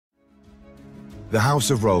The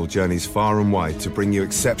House of Roll journeys far and wide to bring you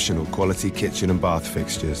exceptional quality kitchen and bath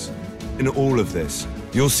fixtures. In all of this,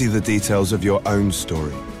 you'll see the details of your own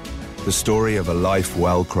story. The story of a life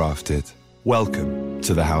well crafted. Welcome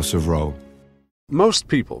to the House of Roll. Most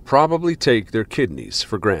people probably take their kidneys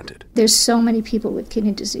for granted. There's so many people with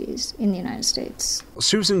kidney disease in the United States.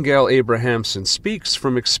 Susan Gail Abrahamson speaks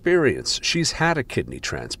from experience. She's had a kidney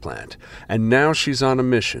transplant, and now she's on a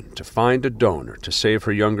mission to find a donor to save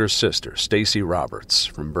her younger sister, Stacy Roberts,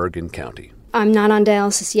 from Bergen County. I'm not on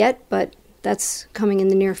dialysis yet, but that's coming in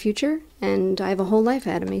the near future, and I have a whole life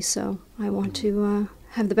ahead of me, so I want to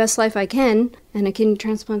have the best life I can, and a kidney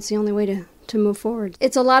transplant's the only way to move forward.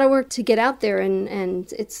 It's a lot of work to get out there,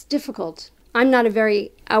 and it's difficult. I'm not a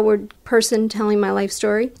very outward person telling my life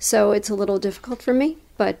story, so it's a little difficult for me.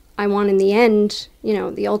 But I want, in the end,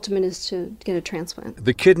 the ultimate is to get a transplant.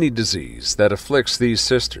 The kidney disease that afflicts these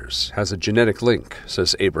sisters has a genetic link,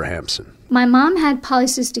 says Abrahamson. My mom had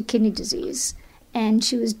polycystic kidney disease, and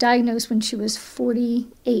she was diagnosed when she was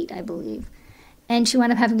 48, I believe. And she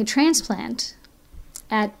wound up having a transplant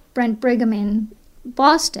at Brent Brigham in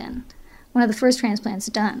Boston, one of the first transplants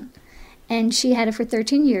done. And she had it for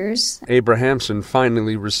 13 years. Abrahamson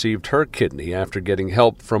finally received her kidney after getting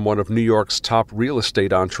help from one of New York's top real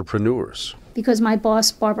estate entrepreneurs. Because my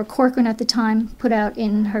boss, Barbara Corcoran, at the time, put out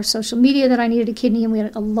in her social media that I needed a kidney, and we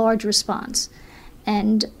had a large response.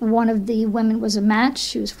 And one of the women was a match.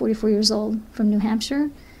 She was 44 years old from New Hampshire,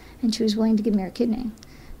 and she was willing to give me her kidney.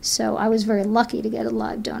 So I was very lucky to get a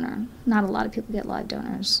live donor. Not a lot of people get live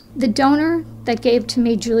donors. The donor that gave to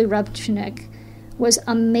me, Julie Rubchnik, was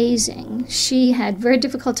amazing. She had very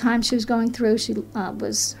difficult times she was going through.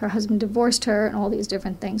 Her husband divorced her and all these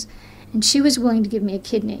different things. And she was willing to give me a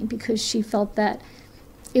kidney because she felt that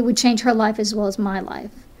it would change her life as well as my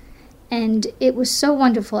life. And it was so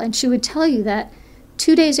wonderful. And she would tell you that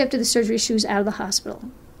 2 days after the surgery, she was out of the hospital,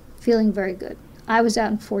 feeling very good. I was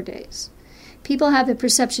out in 4 days. People have the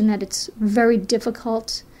perception that it's very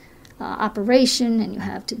difficult operation and you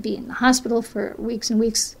have to be in the hospital for weeks and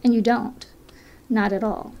weeks, and you don't. Not at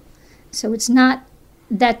all. So it's not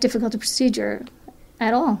that difficult a procedure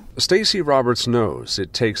at all. Stacy Roberts knows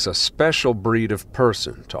it takes a special breed of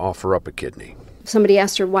person to offer up a kidney. Somebody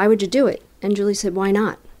asked her, "Why would you do it?" And Julie said, "Why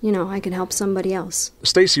not? I can help somebody else."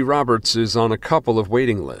 Stacy Roberts is on a couple of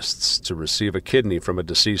waiting lists to receive a kidney from a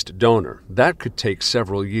deceased donor. That could take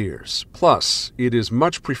several years. Plus, it is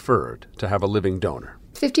much preferred to have a living donor.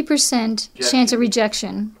 50% chance of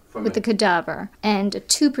rejection with the cadaver and a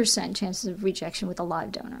 2% chance of rejection with a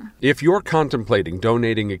live donor. If you're contemplating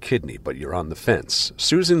donating a kidney but you're on the fence,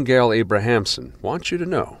 Susan Gail Abrahamson wants you to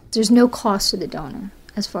know. There's no cost to the donor.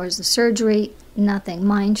 As far as the surgery, nothing.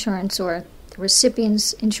 My insurance or the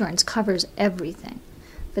recipient's insurance covers everything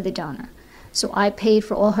for the donor. So I paid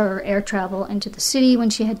for all her air travel into the city when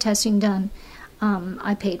she had testing done.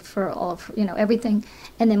 I paid for all of everything,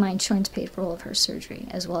 and then my insurance paid for all of her surgery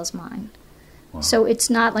as well as mine. Wow. So it's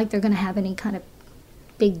not like they're going to have any kind of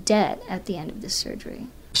big debt at the end of this surgery.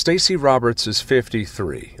 Stacy Roberts is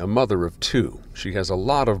 53, a mother of 2. She has a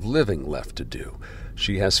lot of living left to do.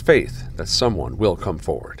 She has faith that someone will come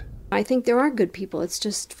forward. I think there are good people. It's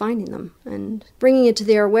just finding them and bringing it to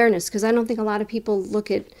their awareness, because I don't think a lot of people look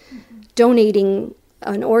at donating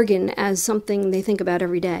an organ as something they think about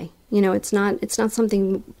every day. It's not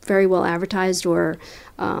something very well advertised or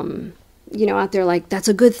out there like that's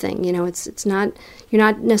a good thing. It's not. You're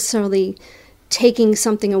not necessarily taking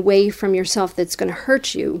something away from yourself that's going to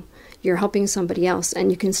hurt you. You're helping somebody else, and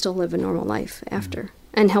you can still live a normal life after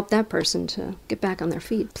and help that person to get back on their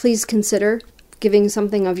feet. Please consider giving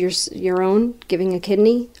something of your own, giving a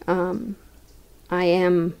kidney. I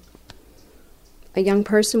am a young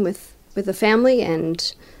person with a family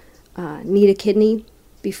and need a kidney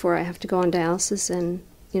before I have to go on dialysis and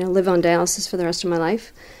live on dialysis for the rest of my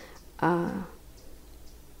life.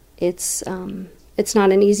 It's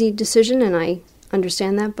not an easy decision, and I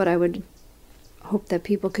understand that, but I would hope that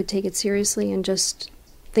people could take it seriously and just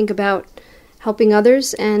think about helping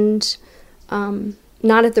others and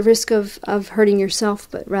not at the risk of hurting yourself,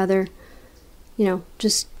 but rather,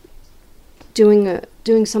 just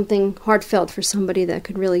doing something heartfelt for somebody that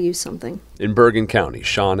could really use something. In Bergen County,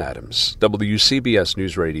 Sean Adams, WCBS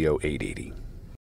News Radio 880.